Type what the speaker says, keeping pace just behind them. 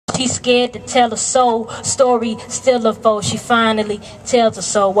He's scared to tell her soul story, still a foe. She finally tells her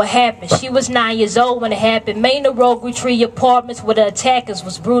soul what happened. She was 9 years old when it happened. Main the Rogue Tree apartments where the attackers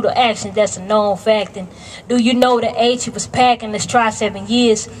was brutal action. That's a known fact. And do you know the age he was packing? Let's try 7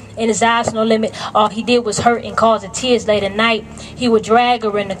 years. In his eyes, no limit. All he did was hurt and cause tears. Late at night, he would drag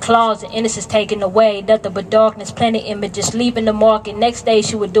her in the closet. Innocence taken away. Nothing but darkness, plenty images, leaving the market. Next day,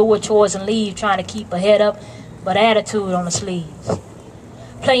 she would do her chores and leave, trying to keep her head up, but attitude on the sleeves.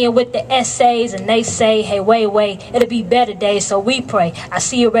 Playing with the essays, and they say, hey, wait, it'll be better days, so we pray. I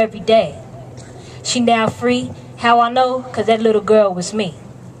see her every day. She now free. How I know? Because that little girl was me.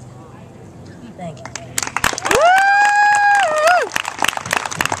 Thank you.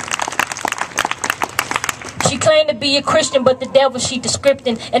 She claimed to be a Christian, but the devil she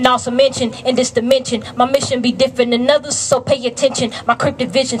descripting and also mentioned in this dimension. My mission be different than others, so pay attention. My cryptic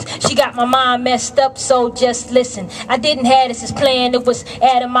visions, she got my mind messed up, so just listen. I didn't have this as planned, it was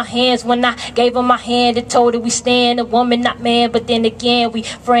out of my hands when I gave her my hand and told her we stand, a woman not man, but then again we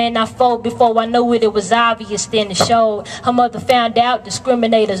friend not foe. Before I knew it, it was obvious, then it showed. Her mother found out,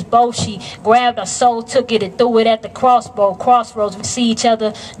 discriminators both. She grabbed our soul, took it and threw it at the crossroads. We see each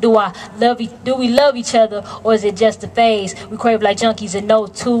other, do we love each other? Or is it just a phase? We crave like junkies and no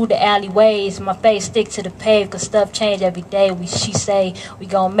to the alleyways. My face stick to the pave, cause stuff change every day. She say, we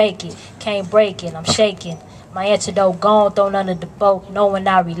gon' make it. Can't break it, I'm shaking. My antidote gone, thrown under the boat, knowing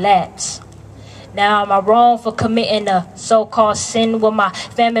I relapse. Now am I wrong for committing a so-called sin? With my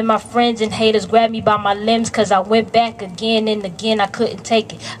family, my friends and haters grab me by my limbs, cause I went back again and again, I couldn't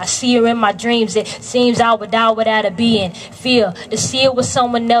take it. I see her in my dreams, it seems I would die without her being. Fear to see it with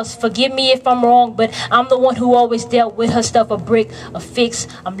someone else. Forgive me if I'm wrong, but I'm the one who always dealt with her stuff. A brick, a fix,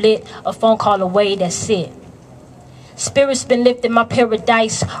 I'm lit, a phone call away, that's it. Spirit's been lifting my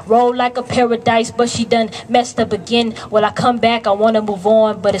paradise, roll like a paradise, but she done messed up again. Will I come back? I wanna move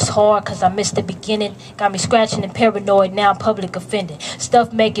on, but it's hard cause I missed the beginning. Got me scratching and paranoid, now I'm public offending.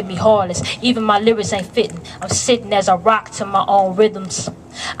 Stuff making me heartless, even my lyrics ain't fitting. I'm sitting as I rock to my own rhythms.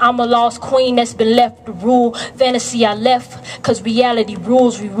 I'm a lost queen that's been left to rule. Fantasy I left, cause reality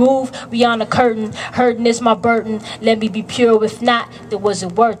rules. Remove beyond the curtain, hurting is my burden. Let me be pure, if not, then was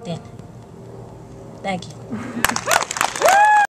it worth it? Thank you.